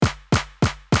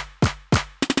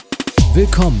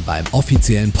Willkommen beim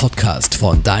offiziellen Podcast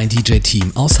von Dein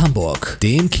DJ-Team aus Hamburg,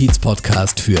 dem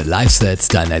Kiez-Podcast für Live-Sets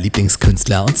deiner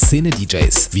Lieblingskünstler und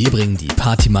Szene-DJs. Wir bringen die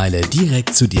Partymeile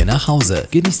direkt zu dir nach Hause.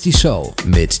 Genieß die Show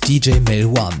mit DJ Mail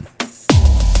One.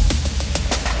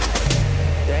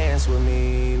 Dance with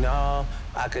me, no,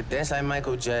 I could dance like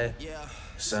Michael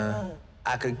Jackson.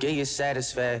 I could get you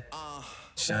satisfaction.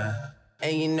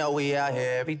 And you know we out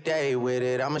here every day with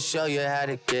it. I'ma show you how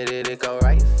to get it. It go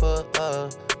right foot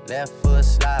up, left foot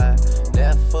slide,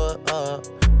 left foot up,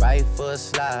 right foot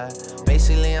slide.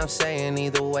 Basically I'm saying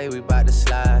either way we bout to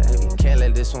slide. Can't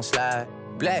let this one slide.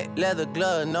 Black leather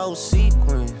glove, no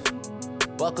sequins.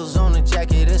 Buckles on the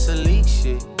jacket, it's elite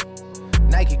shit.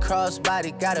 Nike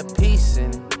crossbody got a piece in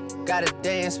it. Gotta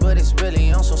dance, but it's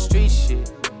really on some street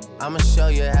shit. I'ma show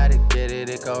you how to get it.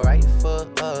 It go right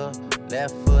foot up,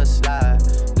 left foot slide,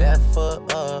 left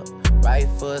foot up, right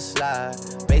foot slide.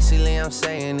 Basically I'm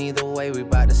saying either way we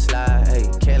bout to slide. Hey,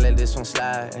 can't let this one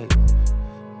slide. Hey.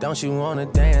 Don't you wanna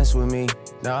dance with me?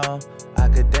 No, I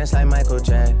could dance like Michael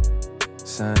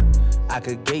Jackson. I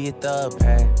could get you the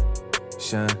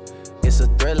passion. It's a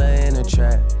thriller in a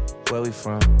trap. Where we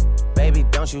from? Baby,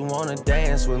 don't you wanna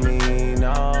dance with me?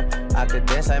 No, I could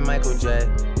dance like Michael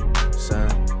Jackson.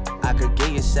 I could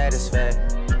get you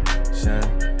satisfaction.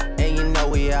 And you know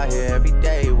we out here every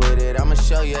day with it. I'ma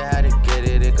show you how to get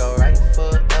it. It go right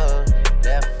foot up,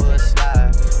 left foot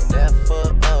slide, left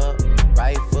foot up,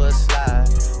 right foot slide.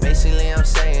 Basically I'm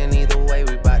saying either way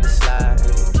we bout to slide.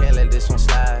 Can't let this one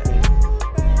slide.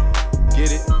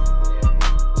 Get it?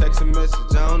 Text a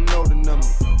message, I don't know the number.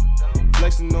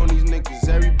 Flexing on these niggas,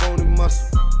 every bone and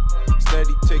muscle.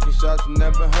 Steady taking shots,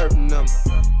 never hurting them.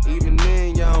 Even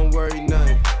then, y'all don't worry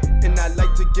nothing. And I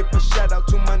like to give a shout out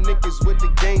to my niggas with the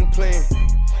game plan.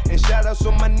 And shout outs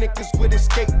to my niggas with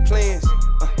escape plans.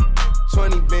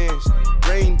 20 bands,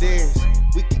 rain dance.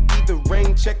 We can either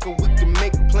rain check or we can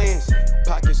make plans.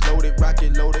 Pockets loaded,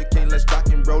 rocket loaded, okay, let's rock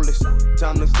and roll this.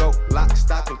 Time to go, lock,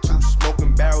 stock, and two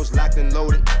smoking barrels locked and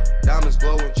loaded. Diamonds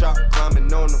glowing, chop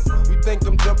climbing on them. You think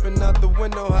I'm jumping out the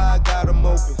window, how I got them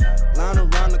open. Line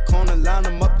around the corner, line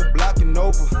them up the block and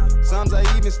over. Sometimes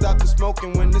I even stop the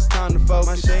smoking when it's time to focus.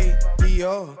 My shade,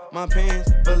 Dior, my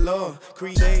pants, velour.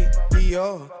 Create,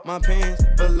 Dior, my pants,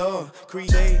 velour.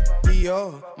 Create,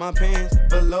 Dior, my pants,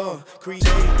 velour. Create,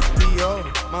 Dior,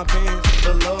 my pants,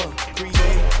 velour.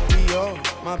 Create, Dior,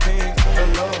 my pants,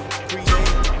 velour.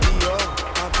 Create, Dior,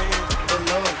 my pants,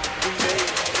 velour. Create,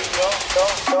 Dior,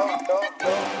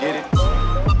 get it.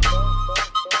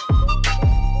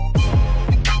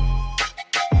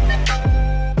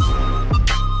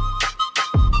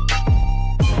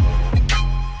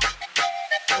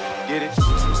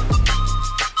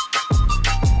 Get it.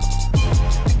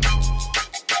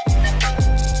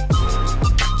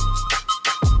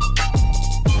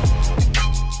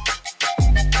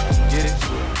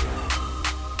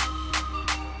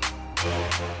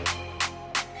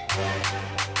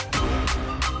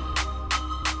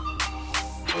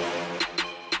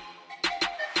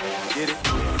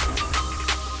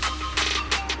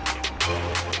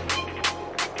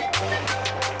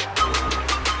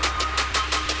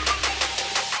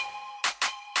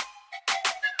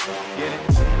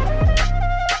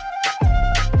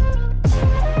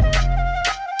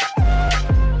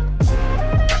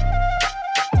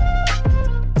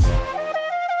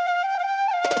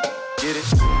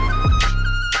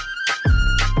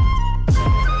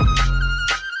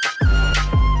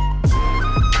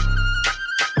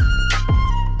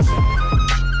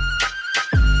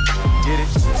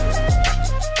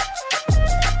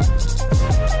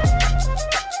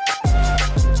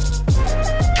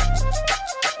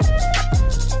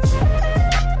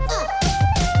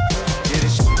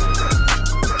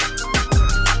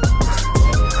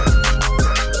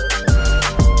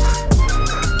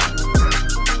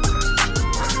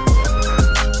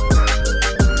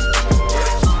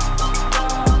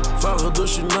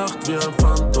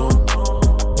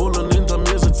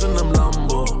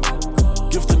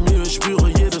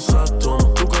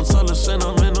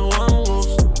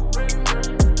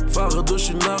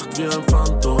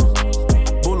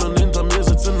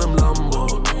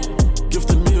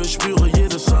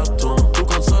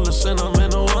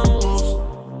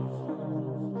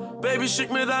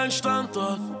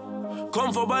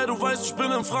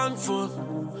 Frankfurt.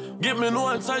 Gib mir nur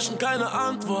ein Zeichen, keine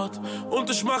Antwort. Und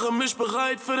ich mache mich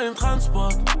bereit für den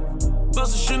Transport.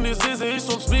 Was ich in dir sehe, seh ich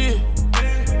sonst nie.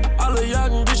 Alle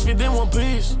jagen dich wie den One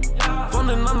Piece. Von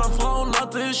den anderen Frauen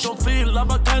hatte ich schon viel,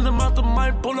 aber keine machte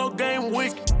mein Polo-Game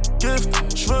Week.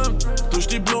 Gift schwimmt durch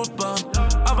die Blutbahn,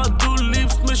 aber du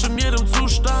liebst mich in jedem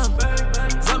Zustand.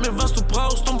 Sag mir, was du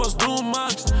brauchst und was du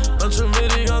magst, dann chillen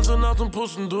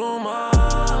Atempusten, du Mann.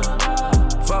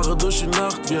 Fahre durch die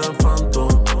Nacht wie ein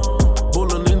Phantom.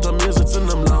 Bullen hinter mir sitzen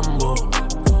im Lambo.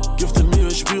 Gift in mir,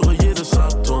 ich spüre jedes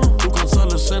Atom. Du kannst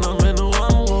alles ändern, wenn du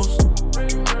anrufst.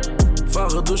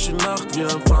 Fahre durch die Nacht wie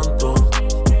ein Phantom.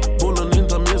 Bullen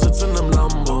hinter mir sitzen im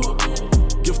Lambo.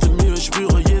 Gift in mir, ich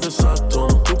spüre jedes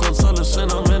Atom. Du kannst alles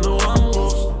ändern, wenn du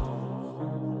anrufst.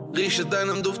 Rieche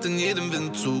deinen Duft in jedem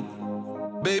Windzug.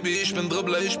 Baby, ich bin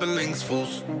Dribbler, ich bin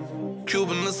Linksfuß.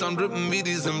 Cuban ist am Rippen wie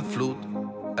die Sintflut.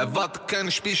 Erwarte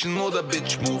keine Spielchen oder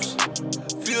Bitch-Moves.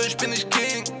 Für euch bin ich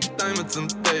King, Diamonds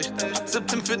sind echt.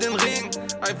 17 für den Ring,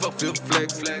 einfach für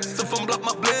Flex. Ziffernblatt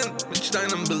macht blind, mit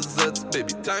Steinen besetzt.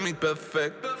 Baby, Timing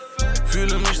perfekt.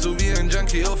 Fühle mich so wie ein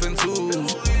Junkie auf Entzug.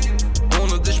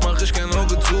 Ohne dich mach ich kein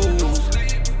Auge zu.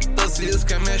 Das hier ist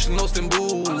kein Märchen aus dem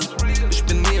Buch. Ich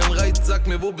bin nie am Reiz, sag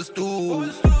mir, wo bist du?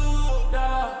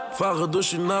 Fahre durch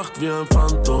die Nacht wie ein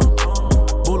Phantom.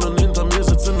 Bullen hinter mir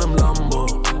sitzen im Lambo.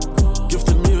 Gift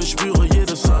in mir, ich spüre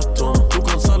jedes Atom. Du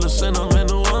kannst alles ändern, wenn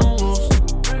du anrufst.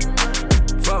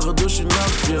 Fahre durch die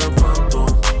Nacht wie ein Phantom.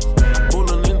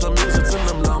 Bullen hinter mir sitzen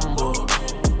im Lambo.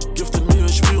 Gift in mir,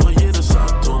 ich spüre jedes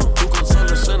Atom. Du kannst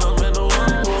alles ändern, wenn du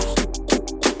anrufst.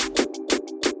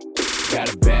 Got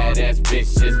a badass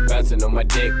bitch just bouncing on my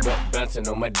dick, but bouncing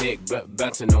on my dick, but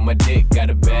bouncing on my dick. Got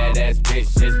a badass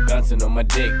bitch just bouncing on my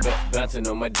dick, but bouncing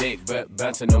on my dick, but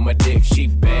bouncing on my dick. She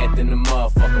bad than the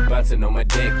motherfucker, bouncing on my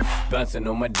dick, bouncing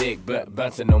on my dick, but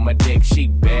bouncing on my dick. She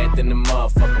bad than the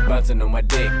motherfucker, bouncing on my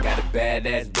dick. Got a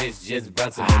badass bitch just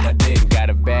bouncing on my dick. Got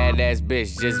a badass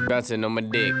bitch just bouncing on my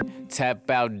dick.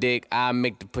 Tap out dick, I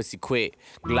make the pussy quit.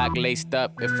 Glock laced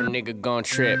up if a nigga gon'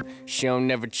 trip. She don't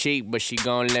never cheat, but she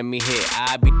gon' let me hit.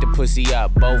 I beat the pussy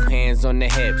up, both hands on the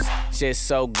hips. Shit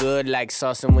so good like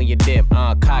saucing when you dip.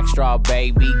 Cock straw,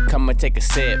 baby, come and take a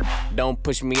sip. Don't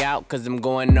push me out, cause I'm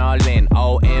going all in.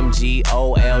 OMG,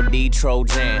 OLD,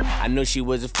 Trojan. I knew she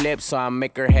was a flip, so I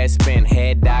make her head spin.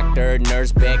 Head doctor,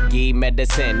 nurse, Becky,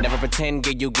 medicine. Never pretend,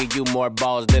 give you more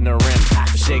balls than a rim.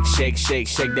 Shake, shake, shake,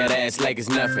 shake that ass like it's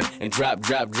nothing. And drop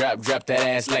that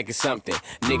ass like it's something.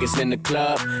 Niggas in the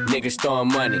club, niggas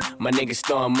throwing money. My niggas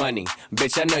throwing money.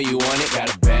 Bitch, I know you want it.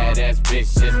 Got a badass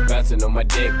bitch just bouncing on my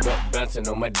dick, but bouncing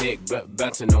on my dick, but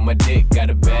bouncing on my dick. Got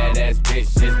a badass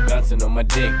bitch just bouncing on my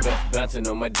dick, but bouncing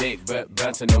on my dick, but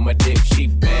bouncing on my dick. She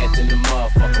bad than the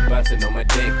motherfucker, bouncing on my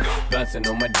dick, bouncing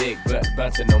on my dick, but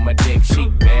bouncing on my dick. She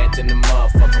bad than the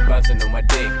motherfucker, bouncing on my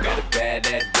dick. Got a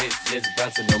badass bitch just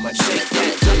bouncing on my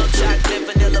dick. Jello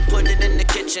chocolate, vanilla, put it in the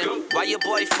kitchen. Why your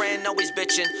boyfriend always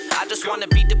bitching? I just wanna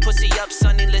beat the pussy up,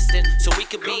 Sonny, listen. So we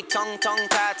could be tongue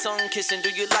tied, tongue kissing. Do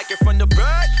you like it from the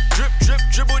back? Drip, drip,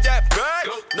 dribble that back.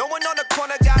 No one on the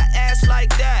corner got ass like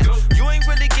that. You ain't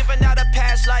really giving out a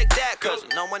pass like that. Cause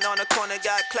no one on the corner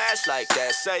got class like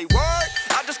that. Say word,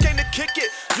 I just came to kick it.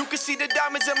 You can see the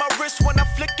diamonds in my wrist when I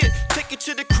flick it. Take it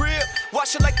to the crib,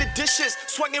 wash it like the dishes.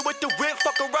 Swing it with the whip,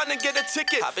 fuck around and get a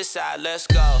ticket. Hop inside, let's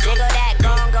go. Jiggle that,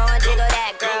 go and jiggle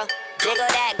that, girl. Jiggle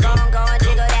that, go and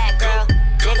jiggle that, girl.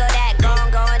 Jiggle that, go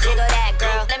and jiggle that,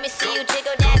 girl. Let me see you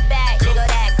jiggle that back, jiggle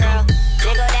that, girl.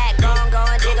 Jiggle that, go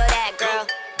and jiggle that, girl.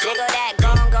 Jiggle that,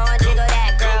 go and jiggle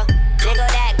that, girl. Jiggle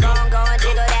that, go and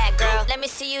jiggle that, girl. Let me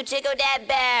see you jiggle that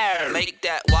back. Make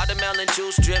that watermelon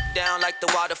juice drip down like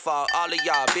the waterfall. All of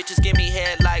y'all bitches give me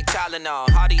head like Tylenol.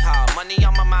 Hardy ha, money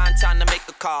on my mind, time to make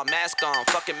a call. Mask on,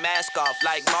 fucking mask off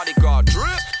like Mardi Gras.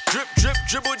 Drip, drip, drip,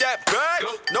 dribble that back.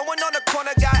 No one on the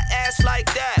corner got ass like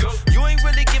that. You ain't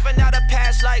really giving out a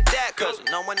pass like that. Cause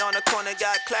no one on the corner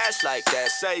got class like that.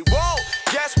 Say whoa,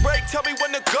 gas break, tell me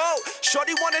when to go.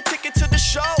 Shorty want a ticket to the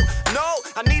show. No,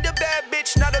 I need a bad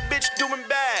bitch, not a bitch doing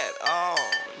bad. Oh,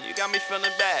 you got me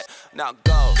feeling bad. Now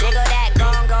go. Jiggle that, go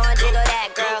and jiggle that,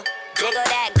 girl. Jiggle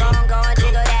that, go and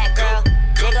jiggle that, girl.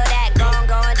 Jiggle that, go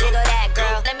and jiggle that,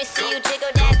 girl. Let me see you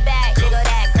jiggle that back, jiggle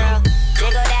that, girl.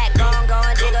 Jiggle that, go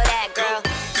and jiggle that, girl.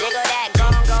 Jiggle that, go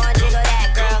and jiggle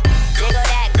that, girl. Jiggle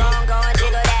that, go and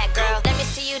jiggle that, girl. Let me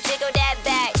see you jiggle that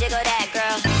back, jiggle that,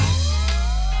 girl.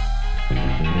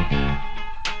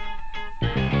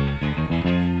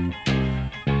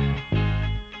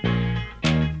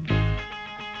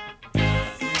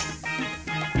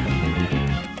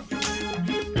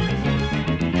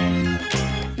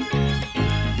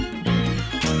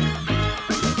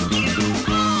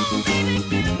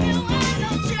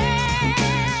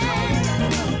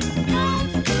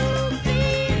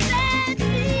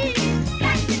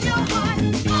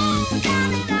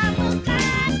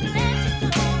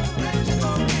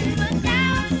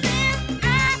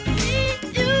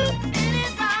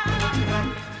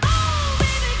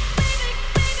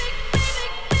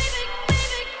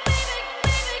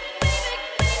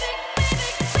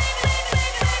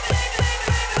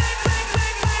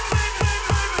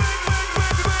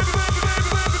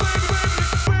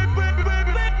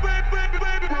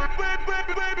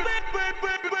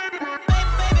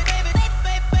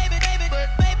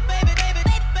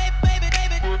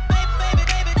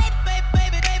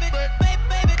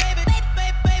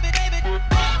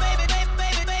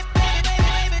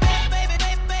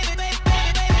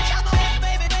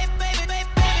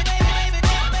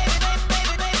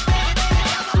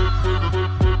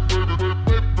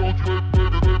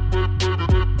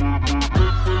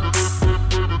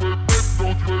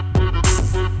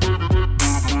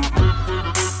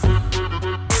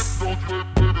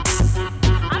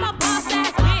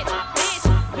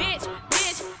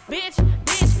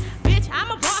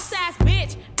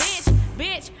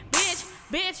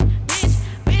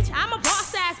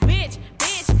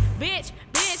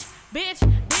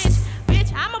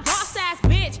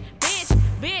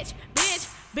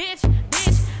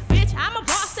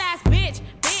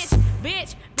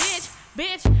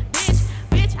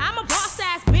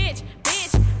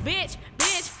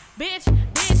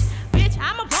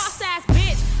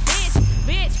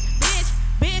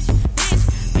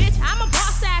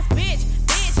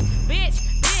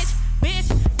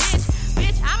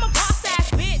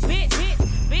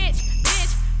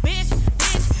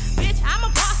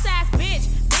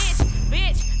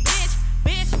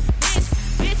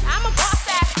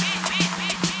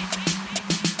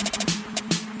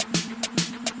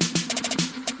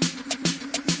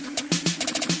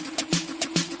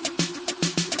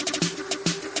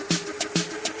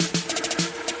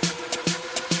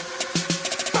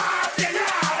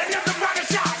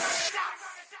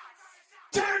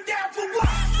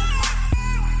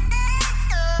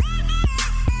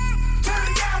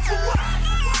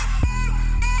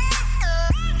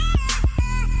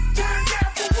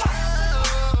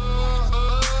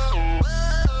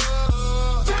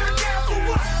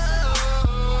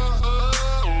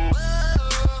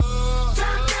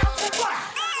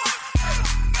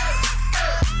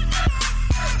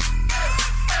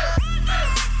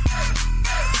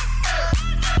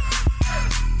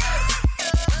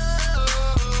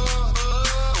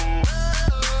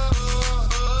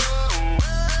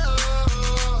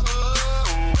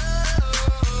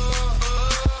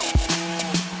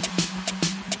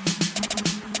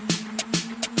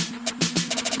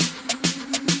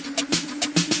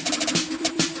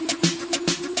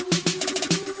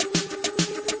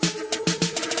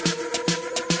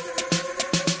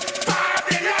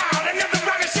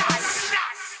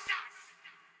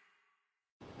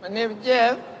 My name is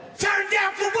Jeff. Turn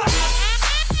down for what?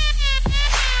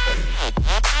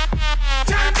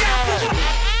 Turn down for what?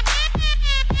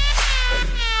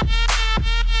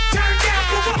 Turn down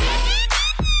for what?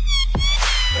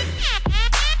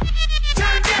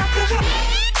 Turn down for what?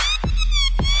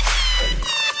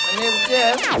 My name is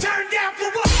Jeff. Turn down for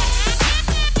what?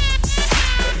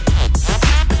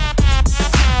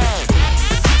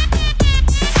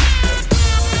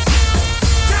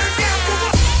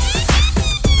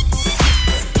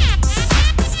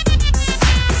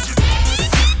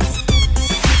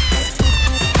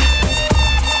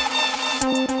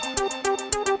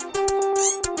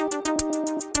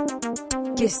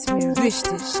 Ist mir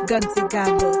wichtig, ganz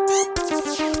egal wo.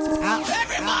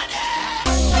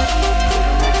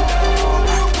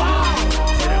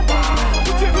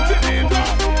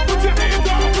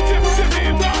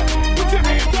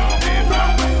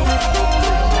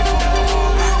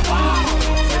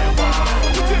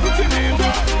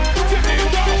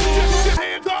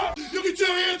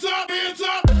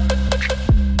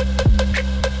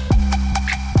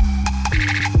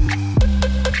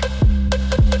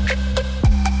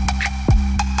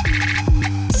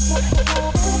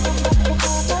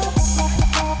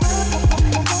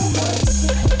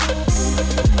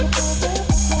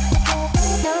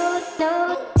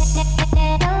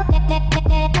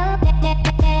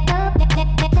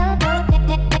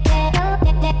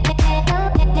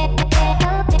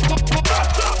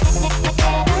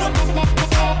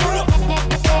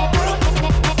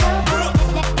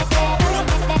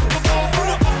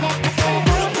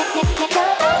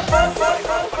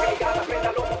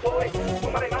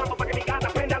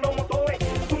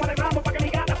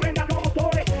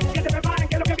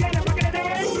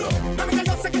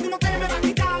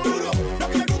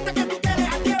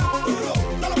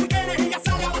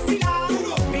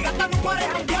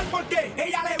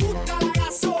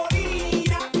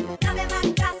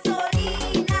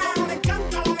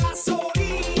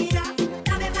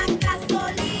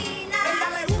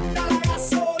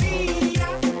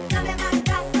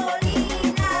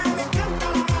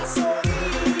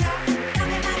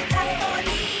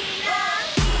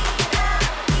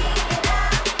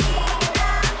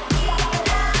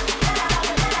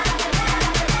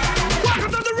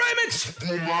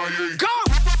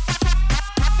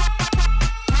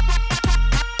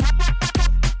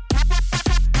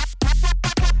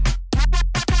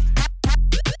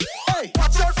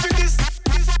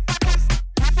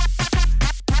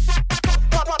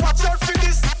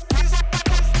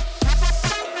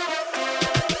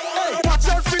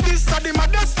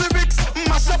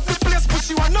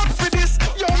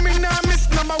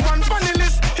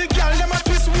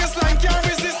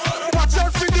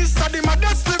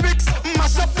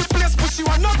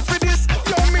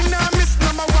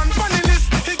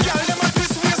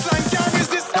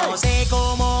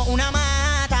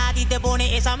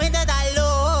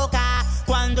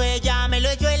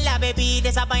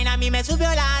 Esa vaina a mí me subió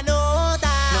la nota.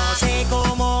 No sé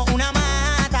cómo una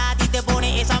mata a ti te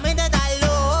pone esa mente tan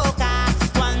loca.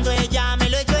 Cuando ella me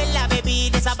lo echó en la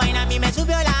bebida, esa vaina a mí me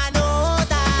subió la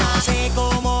nota. No sé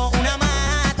cómo una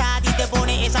mata a ti te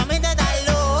pone esa mente tan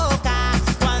loca.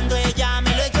 Cuando ella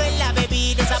me lo echó en la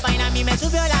bebida, esa vaina a mí me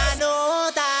subió la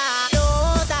nota.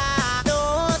 Nota,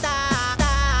 nota,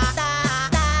 ta, ta,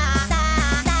 ta, ta,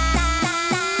 ta.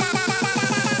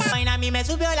 Vaina a mí me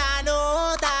subió la nota.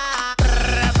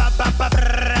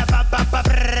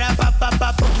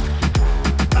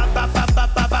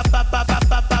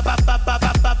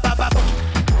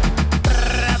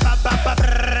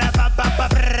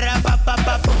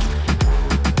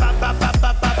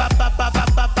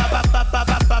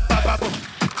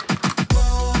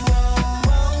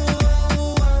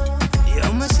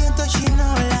 Yo me siento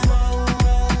chinola.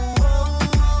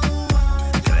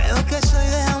 Creo que soy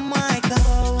de Jamaica.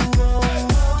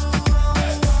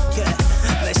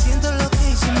 Me siento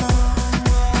loquísimo.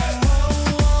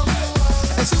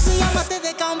 Eso se llama té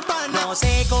de campana. No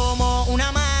sé cómo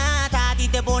una mata a ti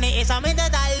te pone esa mente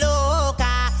tan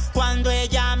loca. Cuando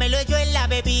ella me lo echó en la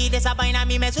bebida, esa vaina a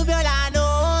mí me subió la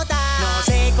nota. No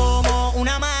sé cómo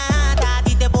una mata a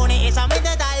ti te pone esa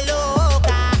mente tan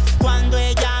loca. Cuando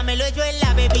ella me lo echó en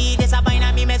la bebida, esa vaina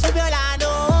a mí me subió la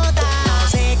nota. No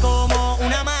sé cómo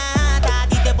una mata a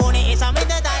ti te pone esa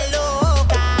mente tan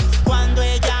loca. Cuando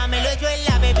ella me lo echó en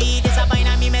la bebida, esa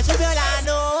vaina a mí me subió la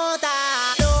nota.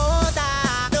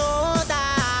 Nota, nota,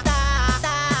 ta,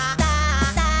 ta,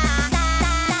 ta, ta,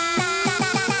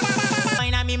 ta.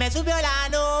 Vaina a mí me subió la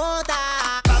nota.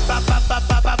 Pa, pa, pa,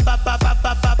 pa, pa, pa, pa, pa, pa.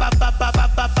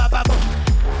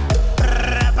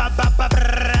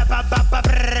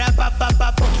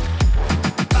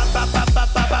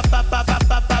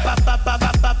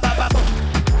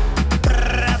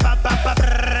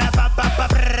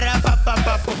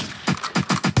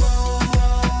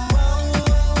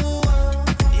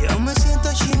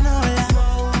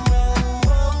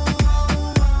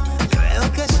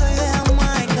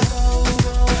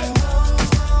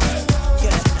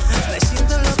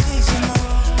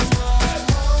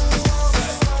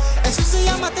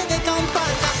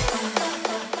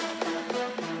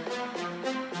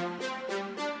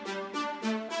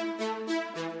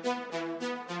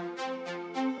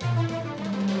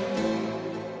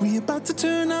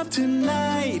 up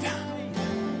tonight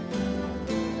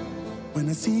when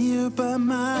I see you by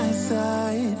my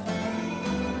side.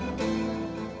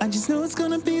 I just know it's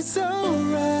gonna be so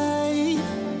right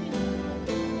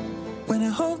when I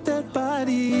hold that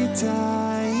body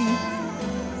tight.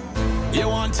 You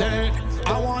want it,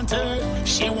 I want it,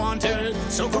 she want it,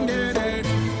 so come get it.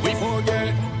 We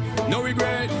forget, no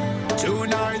regret.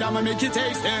 Tonight I'ma make you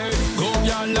taste it. Go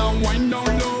y'all and wind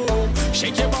down low,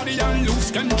 shake your body and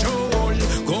lose control.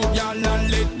 Go y'all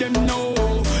and let them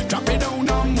know, drop it down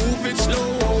and move it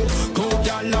slow. Go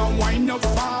y'all and wind up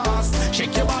fast,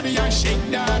 shake your body and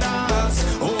shake that ass.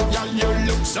 Oh y'all, you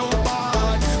look so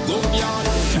bad. Go y'all,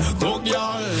 go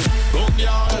y'all, go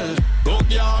y'all, go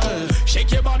y'all,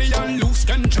 shake your body and lose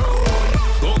control.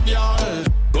 Go y'all,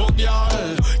 go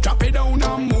y'all, drop it down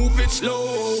and move it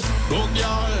slow. Go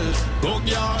y'all, go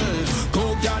y'all,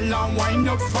 go y'all and wind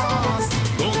up fast.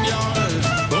 Go y'all,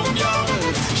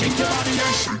 shake your body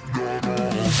and shake that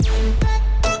ass.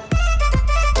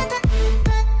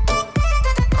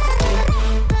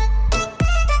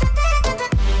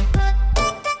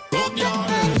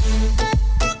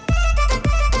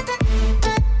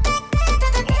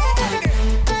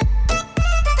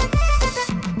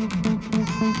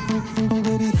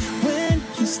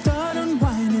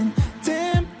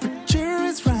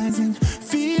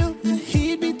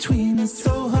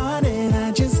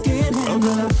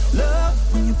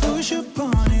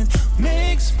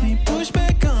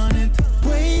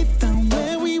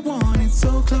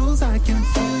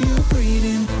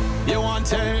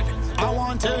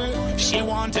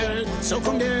 So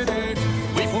come get it,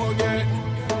 we forget,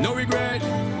 no regret.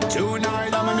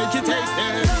 Tonight I'ma make you taste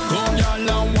it. Go y'all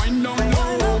and wind down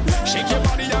low, shake your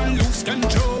body and lose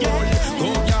control.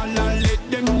 Go y'all and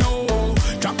let them know,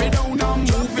 drop it down and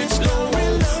move it slow.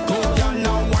 Go y'all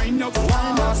and wind up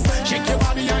fast, shake your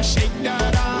body and shake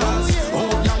that ass.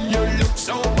 Oh y'all, you look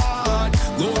so bad.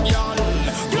 Go y'all,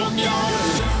 go y'all.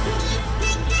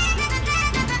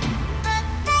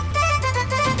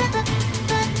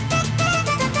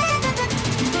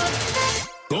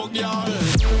 Go y'all.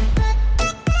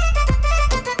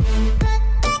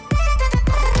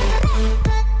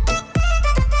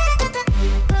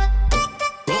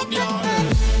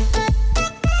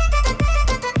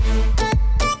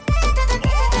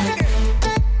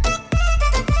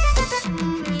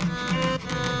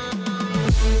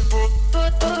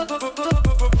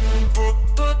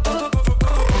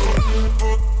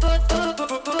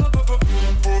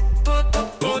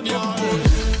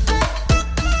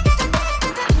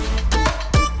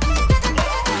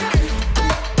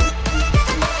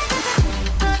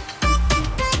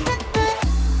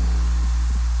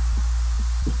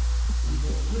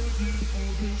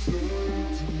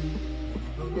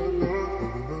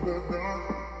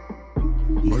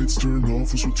 Lights turned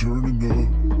off as we're turning up.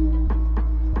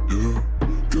 Yeah,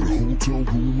 got a hotel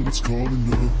room and it's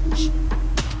calling us.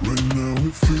 Right now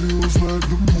it feels like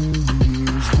the moon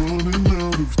is running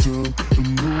out of time,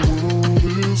 and the world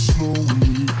is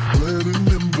slowly letting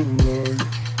in the light.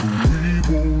 But we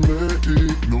won't let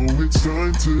it, no, it's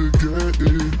time to get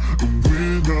it. And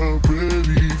we're not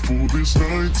ready for this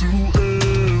night to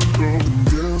end. And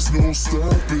there's no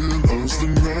stopping us, the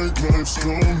nightlife's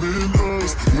calling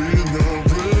us. We're not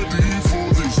ready for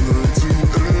this night to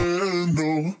end,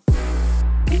 no.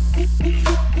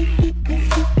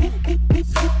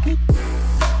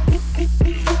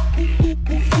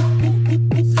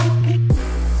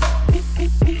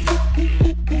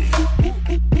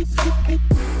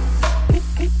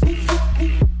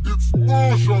 It's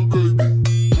Marshall, baby.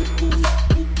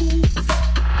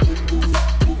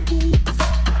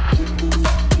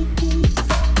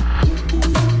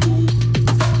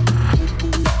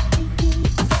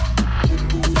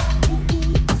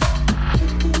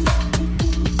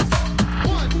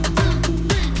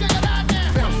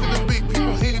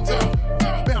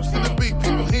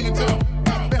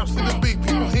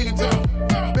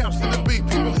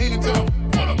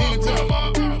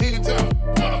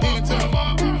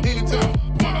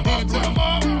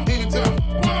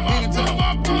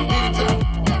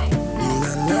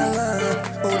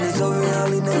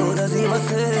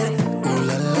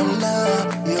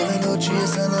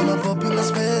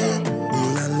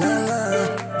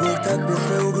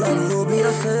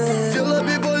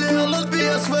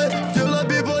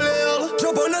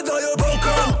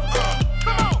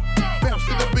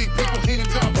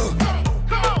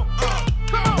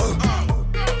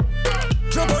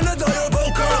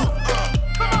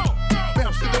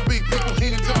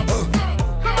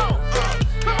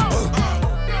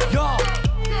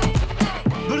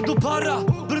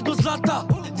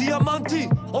 Diamanti,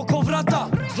 oko vrata,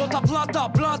 zlota plata,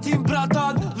 platim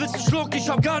bratan. ich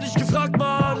hab gar nicht gefragt,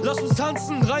 Mann. Lass uns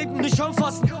tanzen, reiben, nicht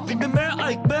anfassen. Bring mir mehr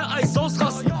Eis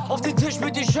ausrasten. Auf den Tisch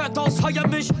mit die Shirt aus, feier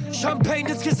mich. Champagne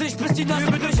ins Gesicht, bis die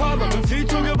Nase mit mich haben. Bin viel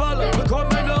zu geballert, bekomm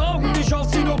meine Augen nicht auf,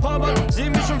 zieh nur paar Mal. Seh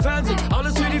mich im Fernsehen,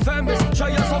 alles für die Fanbase.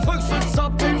 Scheiß auf Volkswitz,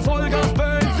 ab den Vollgas,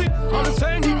 Benzin. Alles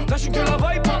Fanny, Flaschenkiller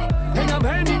Viper. Häng am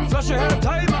Handy, Flasche her,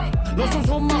 Timer. Lass uns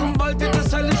rummachen, bald wird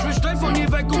es hell. Ich will steil von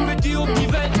hier weg und mit dir um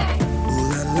die Welt.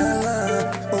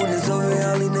 Ohne so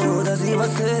real in ora si va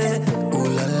se.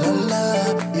 La la la,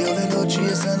 io veloci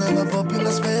e sana ma popio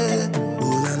la sve.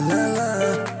 La la,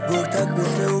 vortak bi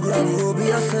se u glavu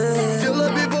ubija se. Htjela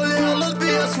bi bolje, al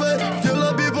odbija sve.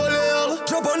 Htjela bi bolje, al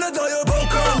džaba ne daje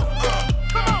Balkan.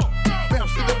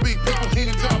 Bounce to the beat, people hit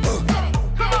it up.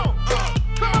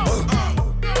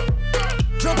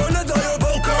 Džaba ne daje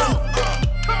Balkan.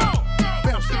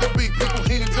 Bounce to the beat, people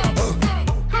hit it up.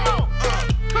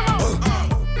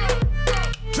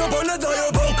 Džaba ne daje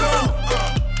Balkan.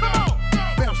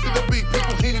 Bounce to the beat,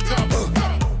 people hit it up.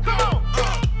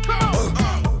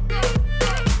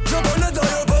 Džaba ne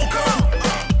daje Balkan.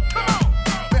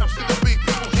 Bounce to the beat,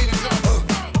 people hit it up.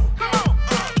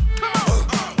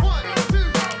 1,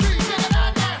 2, 3, check it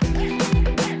out now.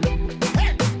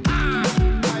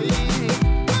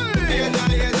 Hey,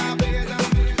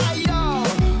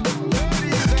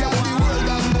 Can't the world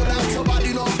and go down so bad,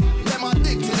 you know. Them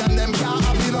addicted and them can't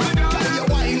have, you know. Carry your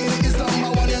whining is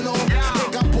number one, you know.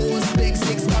 Take a pose, big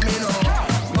six, you know.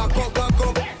 Back up,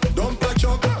 don't patch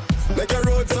up. Make your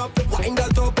roads up, wind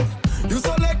that up. You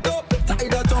select up, tie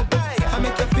that up. I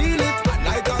make you feel it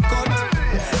like a cut.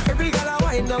 Every girl I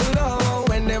wind down low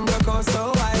when them broke out,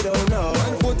 so I don't know.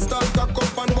 One foot start cock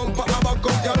up and bump up, back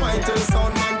up. Your mind till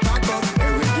sound man pack up.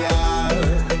 Every girl,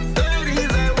 there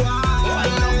is a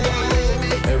wild.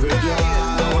 Every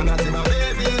girl, I wanna see my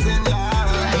babies in love.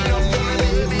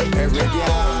 Every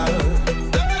girl,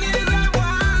 there is a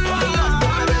wild.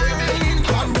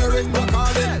 Cranberry,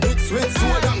 Bacardi, mix with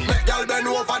soda. Make girl bend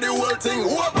over the whole thing.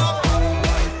 Whoop up.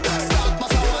 Start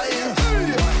pass a wine.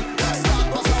 Start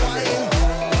pass a wine.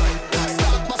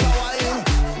 Start pass a wine.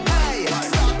 Hey,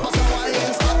 start pass a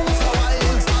wine. Start pass a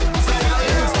wine. Start pass a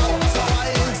wine. Start pass a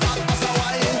wine. Start pass a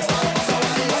wine.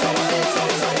 Start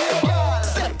pass a wine.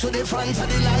 Step to the front of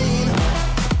the line.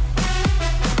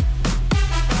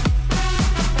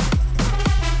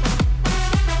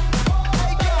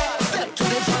 Step to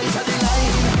the front of the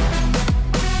line.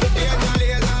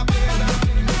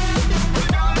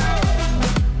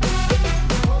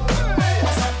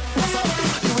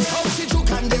 The way how she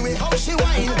juke and the way how she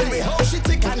whine, the way how she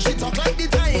tick and she talk like the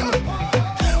time.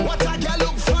 What a girl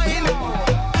look fine.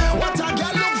 What a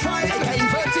girl look fine. Like a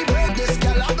invertebrate, this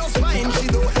girl have no spine. She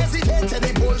don't hesitate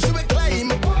any pole she will climb.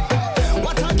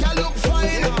 What a girl look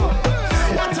fine.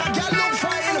 What a girl look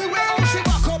fine. The way how she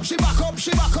back up, she back up,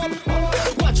 she back up.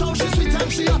 Watch how she sweet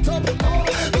and she hot up.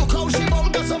 Look how she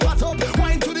bump us up, hot up.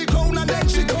 Wine to the ground and then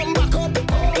she come back up.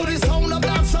 To the sound of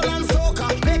dancehall and soca.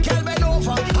 Make girl bend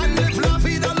over and live la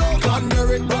vida loca.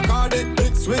 Cranberry, Bacardi,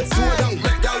 mix with soda.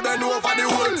 Make girl bend over the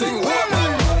whole thing. Whoop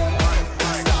up.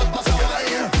 Start pass a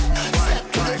wine. Step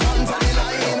to the front of the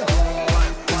line.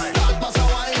 Start pass a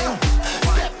wine.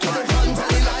 Step to the front of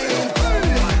the line.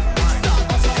 Start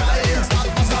pass a wine. Start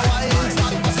pass a wine.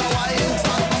 Start pass a wine.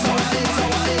 Start pass a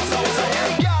wine.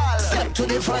 Step to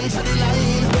the front of the line. Step to the front of the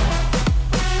line.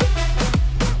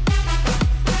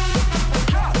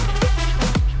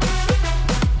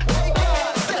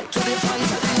 Step to the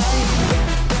front of the line.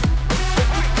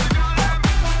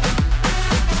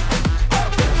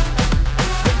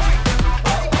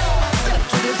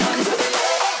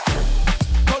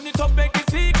 Turn it up, make it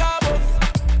see cabos.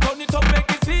 Turn it up,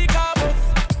 make it see cabos.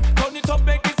 Turn it up,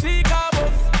 make it see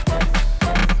cabos.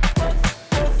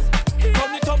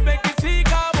 Turn it up, make it see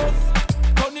cabos.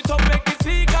 Turn it up, make it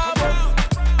see cabos.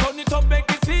 Turn it up, make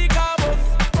it see cabos.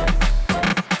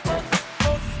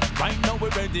 Right now we're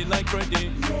ready like ready.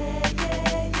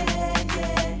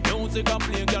 Music a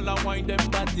play, girl and wind them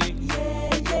body.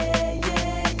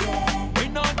 We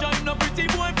not join no pretty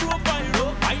boy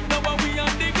profile. Right now we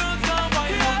and the girls are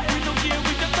wild. We don't care,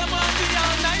 we just a party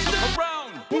all night.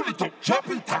 Around, pull it up, chop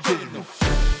it again.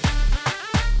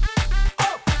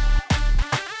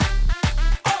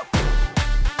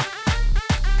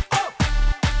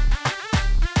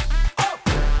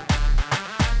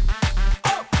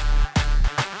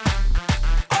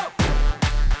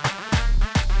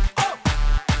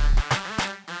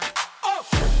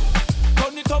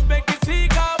 Turn it up, make it see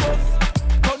cabos.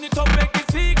 Turn it up, make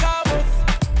it see cabos.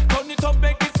 Turn it up,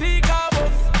 make it see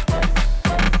cabos.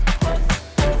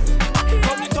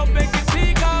 Turn it up, make it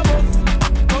see cabos.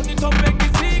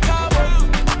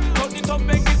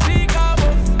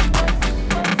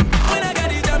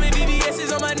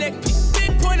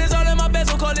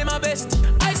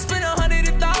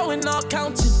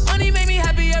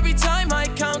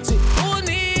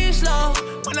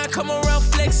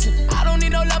 flexing. I don't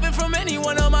need no loving from any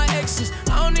one of my exes.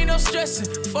 I don't need no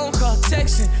stressing, phone call,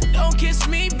 texting. Don't kiss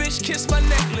me, bitch, kiss my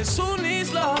necklace. Who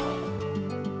needs love?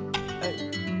 Hey.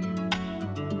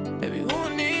 Baby,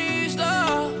 who needs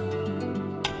love?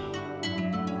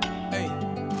 Hey.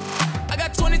 I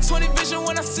got 20/20 vision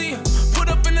when I see her. Put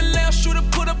up in the lounge, shooter,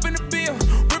 put up in the bill.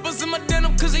 Ripples in my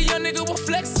denim, cause a young nigga was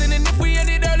flexing. And if we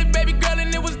ended early, baby girl,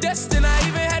 and it was destined, I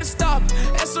even had to stop,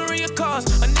 answering your calls.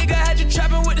 A nigga had you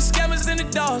trapping with the scammers and the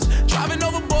dogs. Driving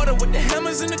over border with the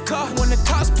hammers in the car. When the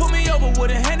cops pull me over,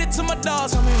 wouldn't hand it to my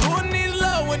dogs. I mean, who needs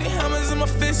love with the hammers in my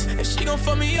fist? If she gon'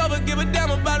 fuck me over, give a damn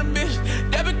about a bitch.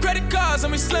 Debit credit cards,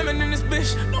 and we slamming in this bitch.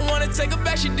 Don't wanna take her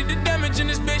back, she did the damage in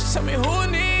this bitch. Tell me who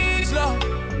needs love?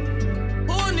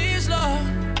 Who needs love?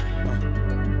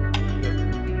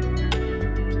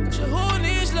 Who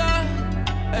needs love?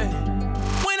 Hey.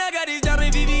 When I got these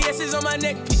diamond VVS's on my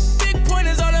neck piece, big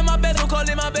pointers all in my bedroom, call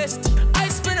it my bestie. I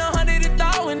spend 100,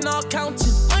 1,000, all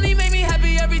counting. Money make me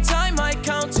happy every time I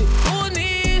count it. Who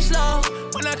needs love?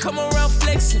 When I come around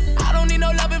flexing, I don't need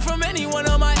no loving from any one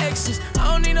of my exes. I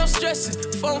don't need no stressing,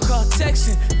 phone call,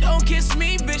 texting. Don't kiss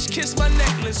me, bitch, kiss my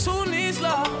necklace. Who needs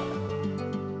love?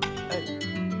 Hey.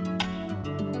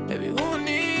 Baby, who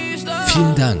needs love?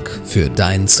 Vielen Dank für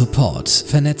deinen Support.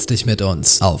 Vernetz dich mit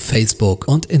uns auf Facebook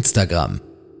und Instagram.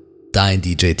 Dein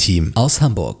DJ-Team aus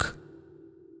Hamburg.